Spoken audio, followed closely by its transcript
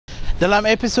Dalam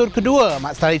episod kedua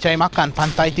Mat Salleh Cari Makan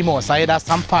Pantai Timur, saya dah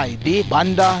sampai di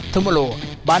bandar Temerloh,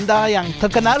 bandar yang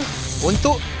terkenal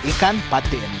untuk ikan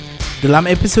patin. Dalam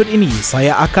episod ini,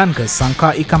 saya akan ke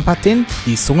sangkar ikan patin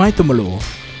di Sungai Temerloh.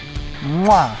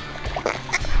 Muah.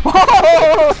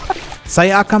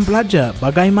 Saya akan belajar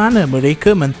bagaimana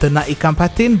mereka menternak ikan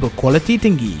patin berkualiti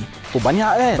tinggi. Oh,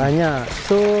 banyak kan? Banyak.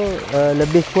 So,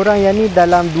 lebih kurang yang ni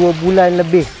dalam 2 bulan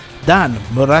lebih. Dan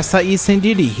merasai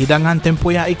sendiri hidangan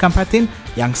tempoyak ikan patin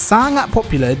yang sangat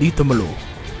popular di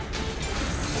Temerloh.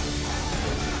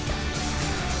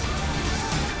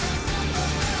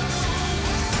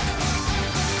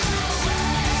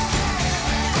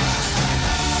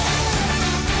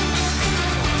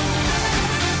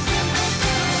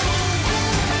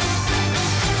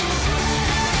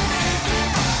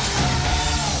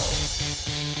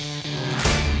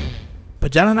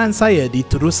 Perjalanan saya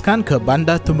diteruskan ke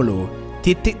bandar Temerloh,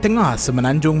 titik tengah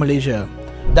semenanjung Malaysia.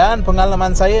 Dan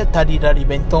pengalaman saya tadi dari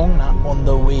Bentong nak on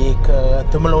the way ke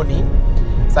Temerloh ni,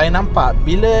 saya nampak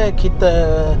bila kita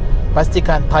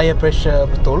pastikan tayar pressure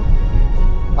betul,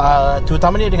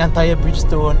 terutamanya dengan tayar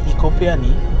Bridgestone Ecopia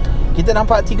ni, kita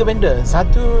nampak 3 benda.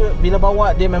 Satu, bila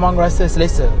bawa dia memang rasa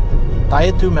selesa,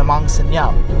 tayar tu memang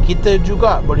senyap. Kita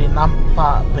juga boleh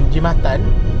nampak penjimatan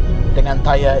dengan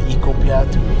tayar Ecopia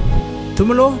tu.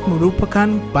 Temerloh merupakan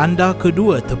bandar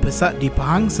kedua terpesat di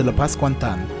Pahang selepas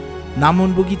Kuantan.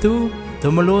 Namun begitu,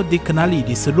 Temerloh dikenali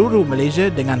di seluruh Malaysia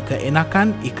dengan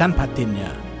keenakan ikan patinnya.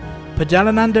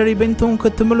 Perjalanan dari Bentong ke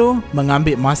Temerloh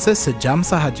mengambil masa sejam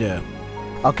sahaja.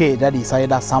 Okey, jadi saya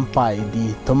dah sampai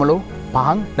di Temerloh,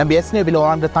 Pahang. Dan biasanya bila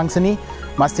orang datang sini,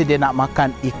 mesti dia nak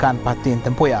makan ikan patin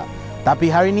tempoyak.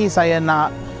 Tapi hari ni saya nak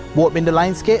buat benda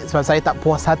lain sikit sebab saya tak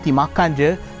puas hati makan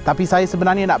je. Tapi saya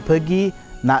sebenarnya nak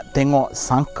pergi nak tengok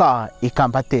sangkar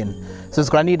ikan patin. So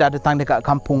sekarang ni dah datang dekat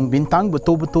Kampung Bintang,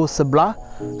 betul-betul sebelah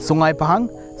Sungai Pahang.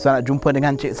 So nak jumpa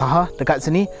dengan Cik Sahah dekat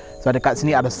sini. So dekat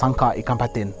sini ada sangkar ikan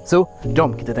patin. So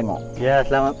jom kita tengok. Ya,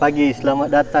 selamat pagi,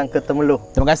 selamat datang ke Temerloh.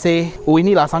 Terima kasih. Oh,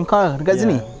 inilah sangkar dekat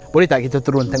sini. Boleh tak kita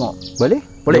turun tengok? Boleh?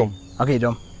 Boleh. Okey,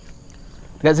 jom.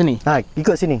 Dekat sini.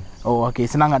 Ikut sini. Oh, okey,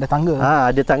 senang ada tangga.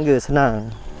 Ada tangga, senang.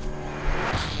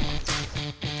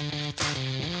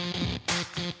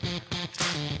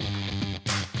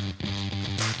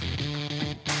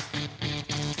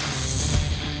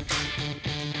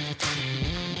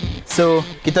 So,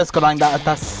 kita sekarang dah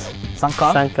atas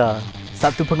sangkar.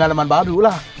 Satu pengalaman baru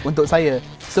lah untuk saya.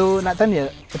 So, nak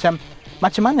tanya,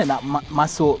 macam mana nak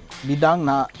masuk bidang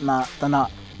nak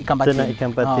ternak ikan patin? Ternak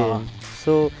ikan patin.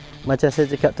 So, macam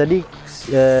saya cakap tadi,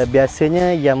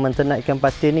 biasanya yang menternak ikan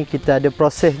patin ni kita ada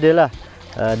proses dia lah.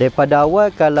 Daripada awal,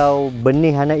 kalau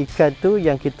benih anak ikan tu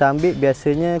yang kita ambil,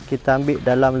 biasanya kita ambil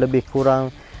dalam lebih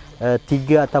kurang 3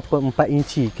 ataupun 4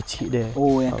 inci kecil dia.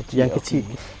 Oh, yang kecil. Yang kecil.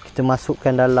 Kita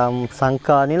masukkan dalam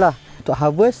sangkar ni lah. Untuk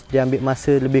harvest, dia ambil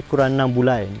masa lebih kurang 6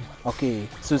 bulan.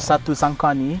 Okey, so satu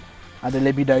sangkar ni ada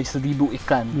lebih dari 1000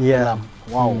 ikan dalam.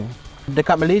 Wow.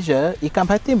 Dekat Malaysia, ikan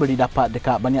patin boleh dapat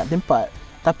dekat banyak tempat.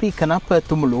 Tapi kenapa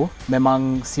Temerloh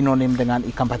memang sinonim dengan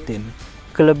ikan patin?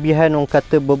 Kelebihan orang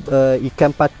kata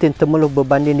ikan patin Temerloh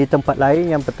berbanding di tempat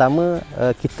lain, yang pertama,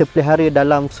 kita pelihara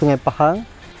dalam Sungai Pahang.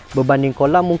 Berbanding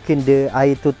kolam, mungkin dia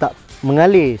air tu tak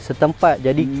mengalir setempat.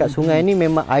 Jadi kat sungai ni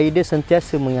memang air dia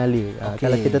sentiasa mengalir.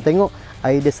 Kalau kita tengok,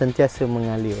 air dia sentiasa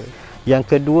mengalir.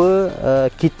 Yang kedua,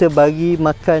 kita bagi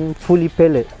makan fully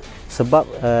pellet. Sebab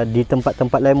di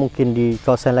tempat-tempat lain, mungkin di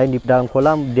kawasan lain, di dalam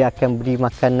kolam, dia akan beri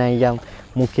makanan yang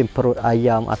mungkin perut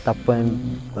ayam ataupun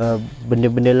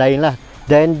benda-benda lain lah.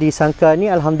 Dan di sangkar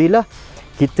ni, alhamdulillah,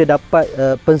 kita dapat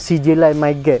pensijilan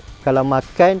MyGap. Kalau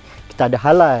makan, kita ada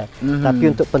halal. Tapi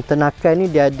untuk penternakan ni,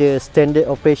 dia ada standard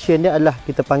operation dia adalah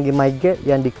kita panggil MyGap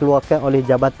yang dikeluarkan oleh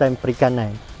Jabatan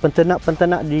Perikanan.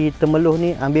 Penternak-penternak di Temerloh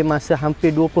ni ambil masa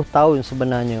hampir 20 tahun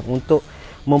sebenarnya untuk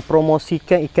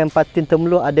mempromosikan ikan patin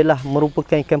Temerloh adalah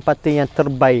merupakan ikan patin yang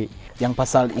terbaik. Yang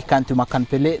pasal ikan tu makan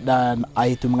pelik dan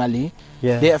air tu mengalir,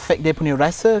 dia efek dia punya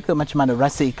rasa ke macam mana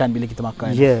rasa ikan bila kita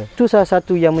makan? Itu salah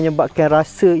satu yang menyebabkan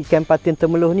rasa ikan patin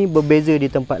Temerloh ni berbeza di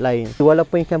tempat lain.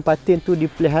 Walaupun ikan patin tu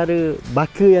dipelihara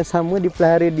baka yang sama,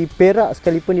 dipelihara di Perak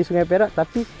sekalipun, di Sungai Perak,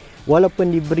 tapi walaupun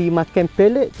diberi makan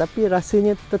pelet, tapi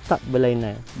rasanya tetap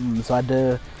berlainan. So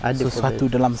ada sesuatu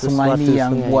dalam sungai ni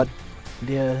yang buat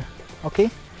dia okey.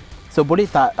 So boleh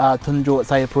tak tunjuk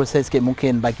saya proses sikit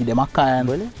mungkin bagi dia makan,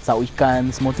 sauk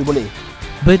ikan, semua tu boleh?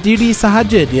 Berdiri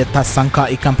sahaja di atas sangkar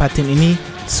ikan patin ini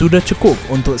sudah cukup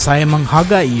untuk saya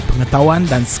menghargai pengetahuan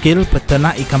dan skill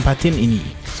peternak ikan patin ini.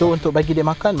 So untuk bagi dia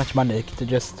makan macam mana? Kita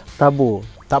just tabur.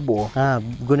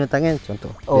 Guna tangan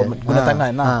contoh. Guna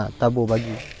tangan. Tabur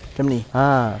bagi. Macam ni.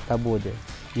 Tabur je.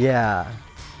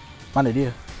 Mana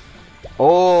dia?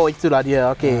 Oh, itulah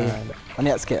dia. Okey.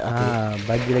 Banyak sikit. Okey.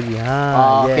 Bagi lagi.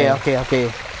 Okey.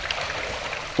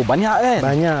 Oh, banyak kan?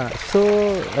 Banyak. So,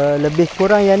 lebih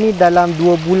kurang yang ni dalam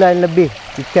 2 bulan lebih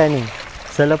ikan ni.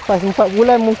 Selepas 4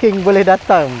 bulan mungkin boleh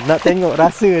datang nak tengok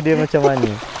rasa dia macam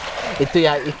mana. Itu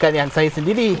yang ikan yang saya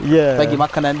sendiri bagi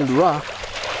makanan dulu lah.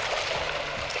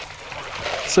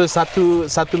 So satu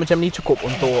macam ni cukup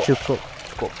untuk cukup.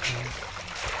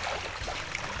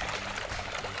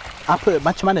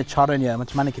 Macam mana caranya?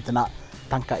 Macam mana kita nak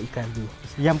tangkap ikan tu?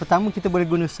 Yang pertama kita boleh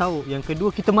guna sauk, yang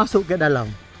kedua kita masuk kat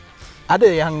dalam. Ada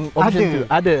yang option tu?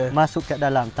 Ada. Masuk kat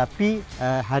dalam, tapi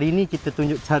hari ni kita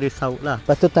tunjuk cara sauk lah.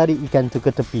 Lepas tu tarik ikan tu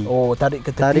ke tepi. Oh, tarik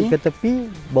ke tepi. Tarik ke tepi,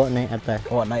 bawa naik atas.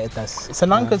 Bawa naik atas.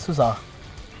 Senang ke susah?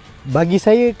 Bagi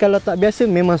saya kalau tak biasa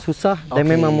memang susah dan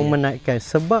memang memenatkan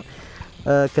sebab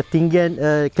ketinggian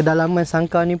kedalaman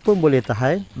sangkar ni pun boleh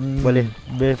tahan, boleh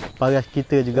paras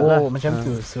kita jugalah. Oh, macam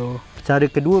tu. So cara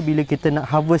kedua, bila kita nak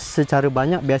harvest secara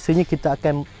banyak, biasanya kita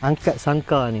akan angkat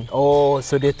sangkar ni. Oh,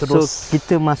 so dia terus. So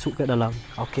kita masuk kat dalam.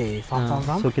 Okey,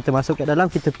 faham. So kita masuk kat dalam,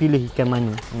 kita pilih ikan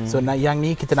mana. So yang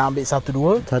ni kita nak ambil satu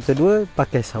dua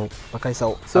pakai sauk.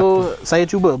 So saya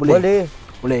cuba boleh?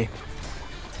 Boleh.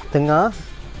 Tengah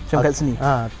macam kat sini.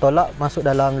 Tolak masuk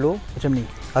dalam dulu. Macam ni.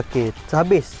 Okey,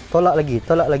 habis. Tolak lagi.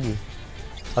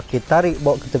 Okey, tarik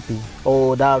bawa ke tepi.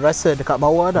 Oh, dah rasa dekat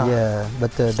bawah dah. Ya,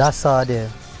 betul. Dasar dia.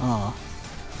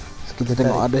 So kita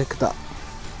tengok ada ke tak.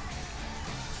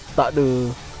 Tak ada.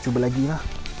 Cuba lagi lah.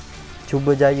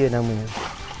 Cuba jaya namanya.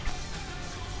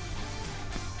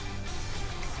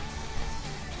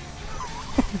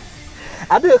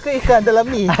 Ada ke ikan dalam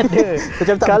ni? Ada.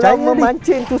 Macam tak kalau percaya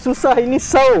memancing tu susah, ini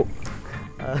sauk.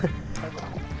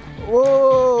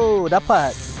 Oh,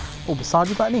 dapat. Oh, besar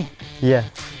juga ni. Ya.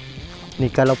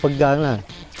 Ni kalau pegang lah.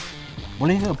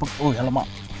 Boleh ke? Oh, alamak.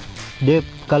 Dia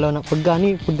kalau nak pegang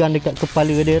ni, pegang dekat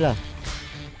kepala dia lah.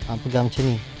 Pegang macam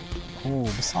ni. Oh,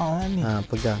 besar lah ni.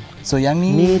 Pegang. So yang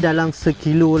ni dalam 1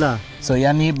 kilo lah. So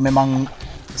yang ni memang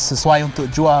sesuai untuk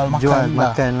jual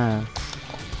makan lah.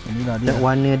 Inilah dia.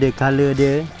 Warna dia, colour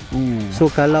dia.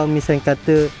 So kalau misalnya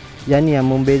kata yang ni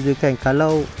yang membezakan,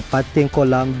 kalau patin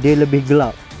kolam dia lebih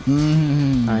gelap.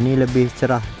 Ni lebih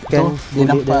cerah kan. So,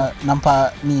 dia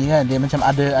nampak ni kan, dia macam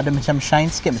ada macam shine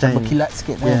sikit, macam berkilat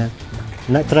sikit kan.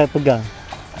 Nak try pegang?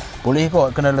 Boleh kot,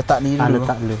 kena letak ni dulu.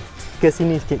 Letak dulu. Ke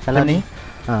sini sikit kalau ni.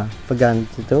 Pegang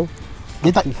situ.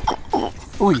 Dia tak.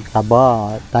 Ui,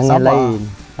 sabar, tangan lain.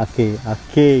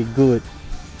 Okey, good.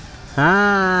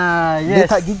 Yes. Dia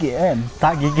tak gigit kan?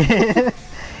 Tak gigit.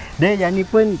 Dia yang ni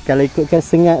pun kalau ikutkan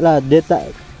sengat lah, dia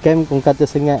tak kan orang kata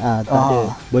sengat tak ada.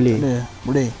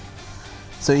 Boleh.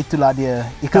 So itulah dia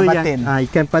ikan patin.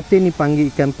 Ikan patin ni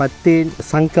panggil ikan patin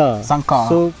sangkar.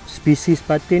 So spesies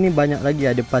patin ni banyak lagi,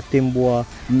 ada patin buah,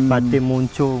 patin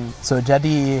moncong. So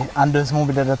jadi anda semua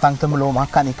bila datang Temerloh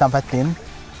makan ikan patin,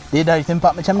 dia dari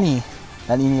tempat macam ni.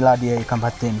 Dan inilah dia ikan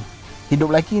patin.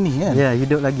 Hidup lagi ni kan? Ya,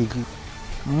 hidup lagi.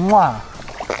 Muah.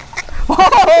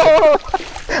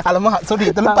 Alamak,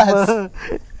 sorry terlepas.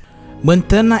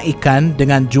 Menternak ikan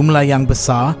dengan jumlah yang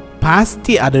besar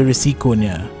pasti ada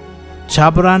risikonya.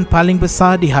 Cabaran paling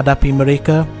besar dihadapi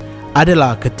mereka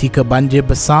adalah ketika banjir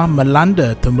besar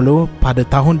melanda Temerloh pada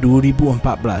tahun 2014.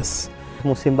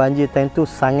 Musim banjir time tu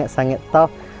sangat-sangat tough.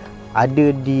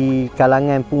 Ada di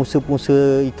kalangan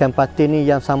pengusaha-pengusaha ikan patin ni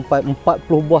yang sampai 40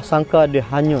 buah sangkar dia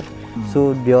hanyut.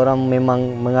 So dia orang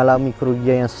memang mengalami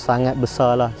kerugian yang sangat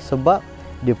besar lah, sebab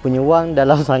dia punya wang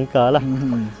dalam sangkar lah.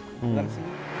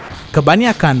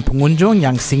 Kebanyakan pengunjung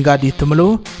yang singgah di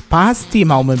Temerloh pasti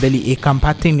mau membeli ikan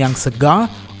patin yang segar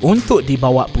untuk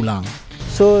dibawa pulang.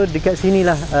 So dekat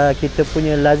sinilah kita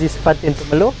punya Lazis Patin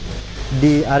Temerloh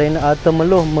di arena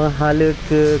Temerloh menghala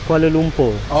ke Kuala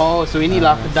Lumpur. Oh, so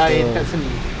inilah kedai dekat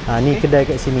sini. Ni kedai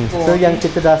kat sini. So yang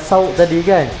kita dah sauk tadi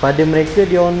kan, pada mereka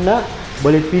dia orang nak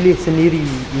boleh pilih sendiri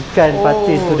ikan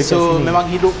patin tu dekat sini. So memang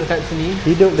hidup dekat sini.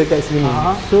 Hidup dekat sini.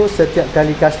 So setiap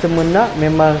kali customer nak,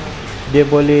 memang dia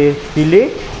boleh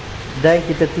pilih dan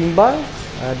kita timbang,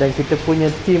 dan kita punya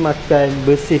tim akan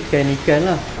bersihkan ikan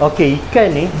lah. Okey,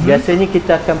 ikan ni biasanya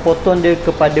kita akan potong dia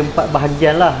kepada 4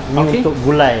 bahagian lah. Ni untuk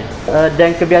gulai.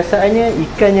 Dan kebiasaannya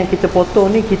ikan yang kita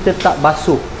potong ni kita tak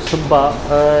basuh, sebab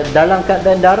dalam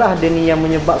keadaan darah dia ni yang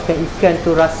menyebabkan ikan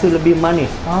tu rasa lebih manis.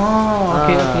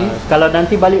 Kalau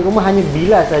nanti balik rumah hanya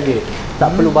bilas saja.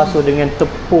 Tak perlu basuh dengan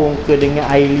tepung ke dengan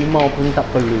air limau pun tak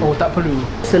perlu. Oh, tak perlu.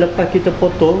 Selepas kita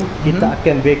potong, kita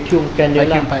akan vacuumkan dia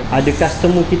lah. Ada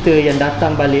customer kita yang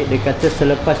datang balik, dia kata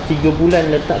selepas 3 bulan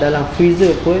letak dalam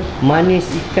freezer pun manis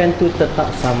ikan tu tetap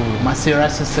sama. Masih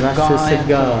rasa segar. Rasa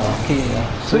segar.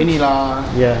 So inilah.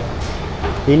 Ya.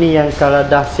 Ini yang kalau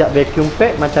dah siap vacuum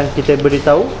pack, macam kita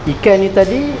beritahu, ikan ni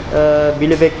tadi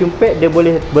bila vacuum pack dia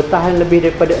boleh bertahan lebih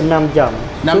daripada 6 jam.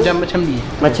 6 jam macam ni?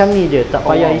 Macam ni je, tak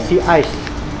payah isi ais.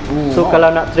 So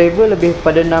kalau nak travel lebih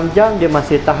pada 6 jam dia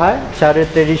masih tahan. Cara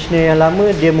tradisional yang lama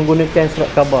dia menggunakan surat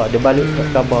khabar, dia balik surat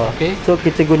khabar. So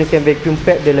kita gunakan vacuum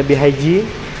pack, dia lebih hygiene,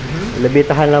 lebih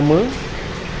tahan lama.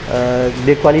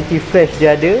 Dia quality fresh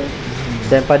dia ada.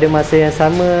 Dan pada masa yang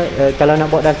sama kalau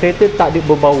nak bawa dalam kereta tak ada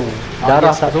berbau,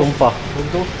 darah tak tumpah.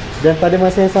 Dan pada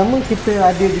masa yang sama kita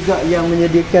ada juga yang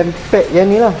menyediakan pack yang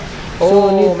ni lah.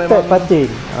 So ni pack patin.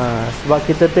 Sebab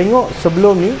kita tengok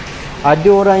sebelum ni ada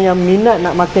orang yang minat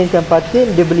nak makan ikan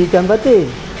patin, dia beli ikan patin.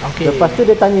 Lepas tu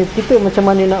dia tanya kita macam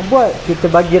mana nak buat.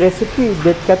 Kita bagi resepi,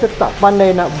 dia kata tak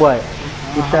pandai nak buat.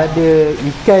 Kita ada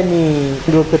ikan ni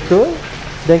dua ketul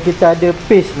dan kita ada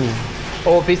paste ni.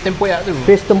 Paste tempoyak tu?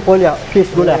 Paste tempoyak, paste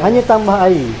gulai. Hanya tambah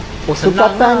air.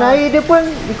 Sukatan air dia pun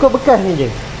ikut bekas ni je.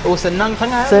 Senang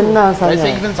sangat. Senang sangat.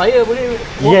 Even saya boleh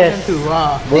buat macam tu.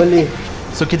 Boleh.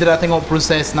 So kita dah tengok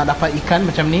proses nak dapat ikan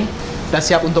macam ni. Dah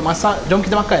siap untuk masak. Jom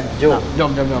kita makan. Jom.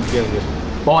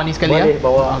 Bawa ni sekali. Boleh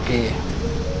bawa. Okey.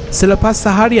 Selepas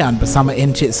seharian bersama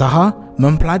Encik Saha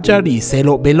mempelajari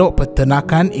selok-belok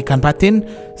peternakan ikan patin,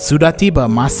 sudah tiba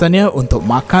masanya untuk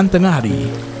makan tengah hari.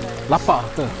 Lapar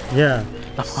ke? Ya.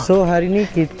 So hari ni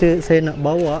saya nak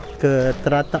bawa ke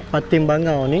teratak patin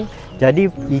bangau ni.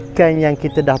 Jadi ikan yang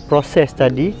kita dah proses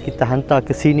tadi kita hantar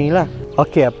ke sini lah.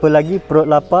 Okey, apa lagi, perut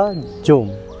lapar,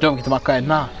 jom kita makan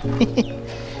lah.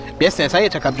 Biasa saya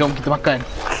cakap jom kita makan.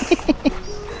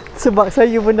 Sebab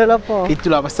saya pun dah lapar.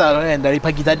 Itulah pasal kan, dari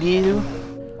pagi tadi tu.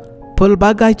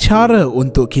 Pelbagai cara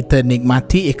untuk kita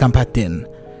nikmati ikan patin.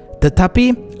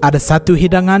 Tetapi ada satu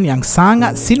hidangan yang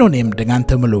sangat sinonim dengan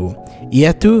Temerloh,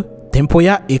 iaitu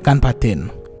tempoyak ikan patin.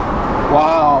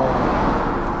 Wow,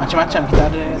 macam-macam kita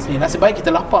ada sini. Nasib baik kita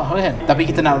lapar kan, tapi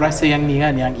kita nak rasa yang ni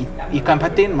kan, yang ikan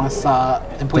patin masak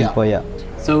tempoyak.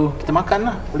 So kita makan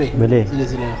lah, boleh? Boleh.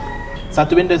 Sila.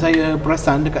 Satu benda saya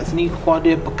perasan dekat sini, kuah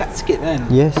dia pekat sikit kan.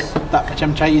 Yes. Tak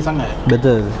macam cair sangat.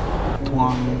 Betul.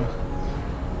 Tuang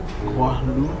kuah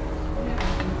dulu.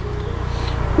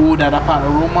 Dah dapat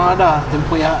aroma dah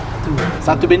tempoyak tu.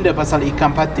 Satu benda pasal ikan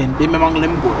patin, dia memang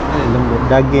lembut kan? Lembut,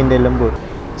 daging dia lembut.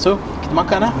 So kita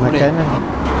makan lah. Makan lah.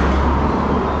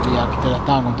 Ya, kita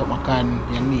datang untuk makan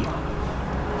yang ni.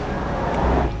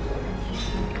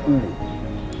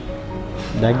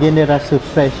 Daging dia rasa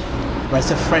fresh.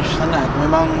 Rasa fresh sangat.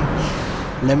 Memang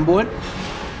lembut.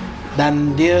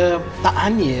 Dan dia tak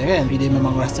hanyir kan, dia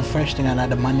memang rasa fresh dengan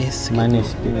ada manis.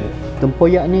 Manis sikit.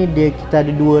 Tempoyak ni kita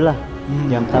ada dua lah.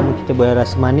 Yang pertama kita boleh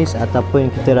rasa manis ataupun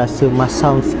kita rasa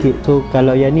masam sikit. So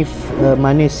kalau yang ni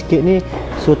manis sikit ni,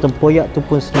 so tempoyak tu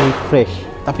pun sendiri fresh.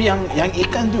 Tapi yang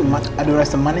ikan tu ada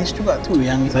rasa manis juga tu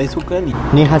yang saya suka ni.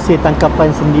 Ni hasil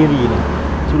tangkapan sendiri ni.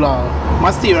 Itulah,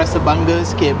 mesti rasa bangga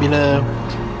sikit bila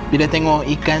tengok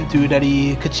ikan tu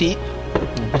dari kecil,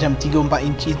 macam 3-4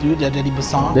 inci tu dah jadi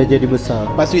besar.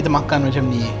 Lepas tu kita makan macam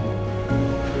ni.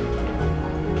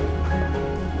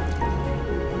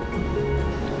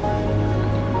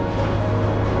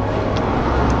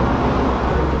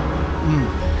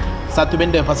 Satu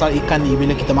benda pasal ikan ni,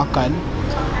 bila kita makan,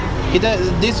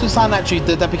 dia susah nak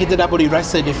cerita, tapi kita dah boleh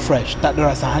rasa dia fresh. Tak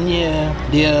ada rasa hanyir.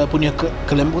 Dia punya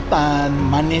kelembutan,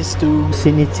 manis tu.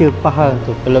 Signature Pahang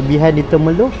tu. Kelebihan di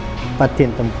Temerloh,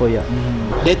 patin tempoyak.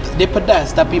 Dia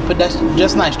pedas, tapi pedas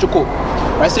just nice, cukup.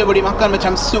 Rasa boleh makan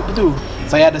macam sup tu.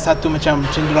 Saya ada satu macam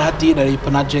cenderung hati dari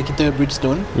penaja kita,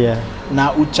 Bridgestone.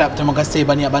 Nak ucap terima kasih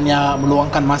banyak-banyak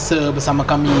meluangkan masa bersama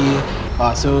kami.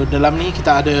 So dalam ni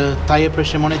kita ada tire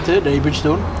pressure monitor dari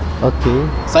Bridgestone.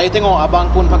 Saya tengok abang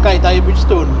pun pakai tire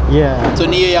Bridgestone. So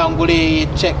ni yang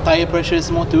boleh check tire pressure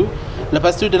semua tu.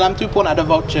 Lepas tu dalam tu pun ada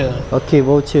voucher.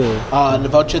 Voucher.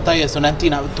 Voucher tire. So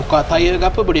nanti nak tukar tire ke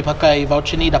apa, boleh pakai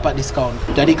voucher ni, dapat diskaun.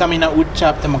 Jadi kami nak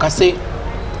ucap terima kasih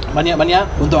banyak-banyak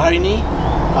untuk hari ni.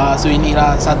 So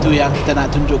inilah satu yang kita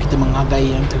nak tunjuk, kita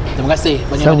menghargai yang tu. Terima kasih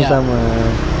banyak-banyak. Sama-sama.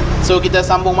 So kita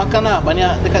sambung makan lah,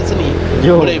 banyak dekat sini.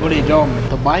 Jom. Boleh jom.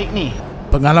 Terbaik ni.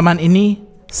 Pengalaman ini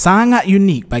sangat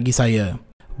unik bagi saya.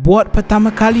 Buat pertama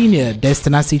kalinya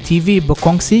Destinasi TV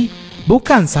berkongsi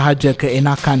bukan sahaja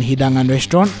keenakan hidangan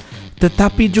restoran,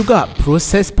 tetapi juga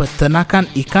proses peternakan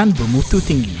ikan bermutu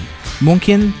tinggi.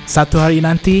 Mungkin satu hari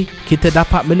nanti kita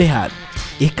dapat melihat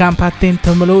ikan patin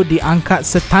Temerloh diangkat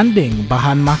setanding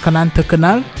bahan makanan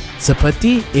terkenal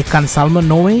seperti ikan salmon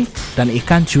Norway dan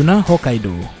ikan tuna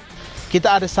Hokkaido.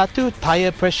 Kita ada satu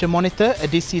tire pressure monitor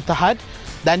edisi Tahad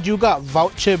dan juga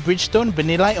voucher Bridgestone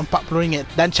bernilai RM40.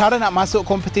 Dan cara nak masuk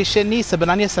competition ni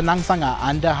sebenarnya senang sangat.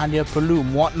 Anda hanya perlu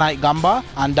muat naik gambar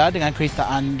anda dengan kereta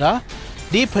anda,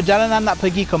 di perjalanan nak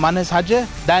pergi ke mana sahaja,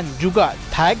 dan juga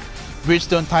tag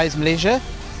Bridgestone Ties Malaysia,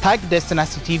 tag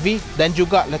Destinasi TV, dan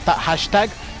juga letak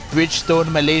hashtag Bridgestone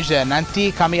Malaysia.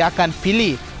 Nanti kami akan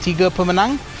pilih 3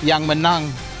 pemenang yang menang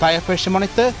tire pressure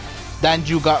monitor dan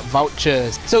juga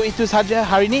vouchers. So itu saja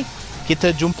hari ini.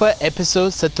 Kita jumpa episod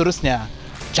seterusnya.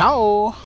 Ciao.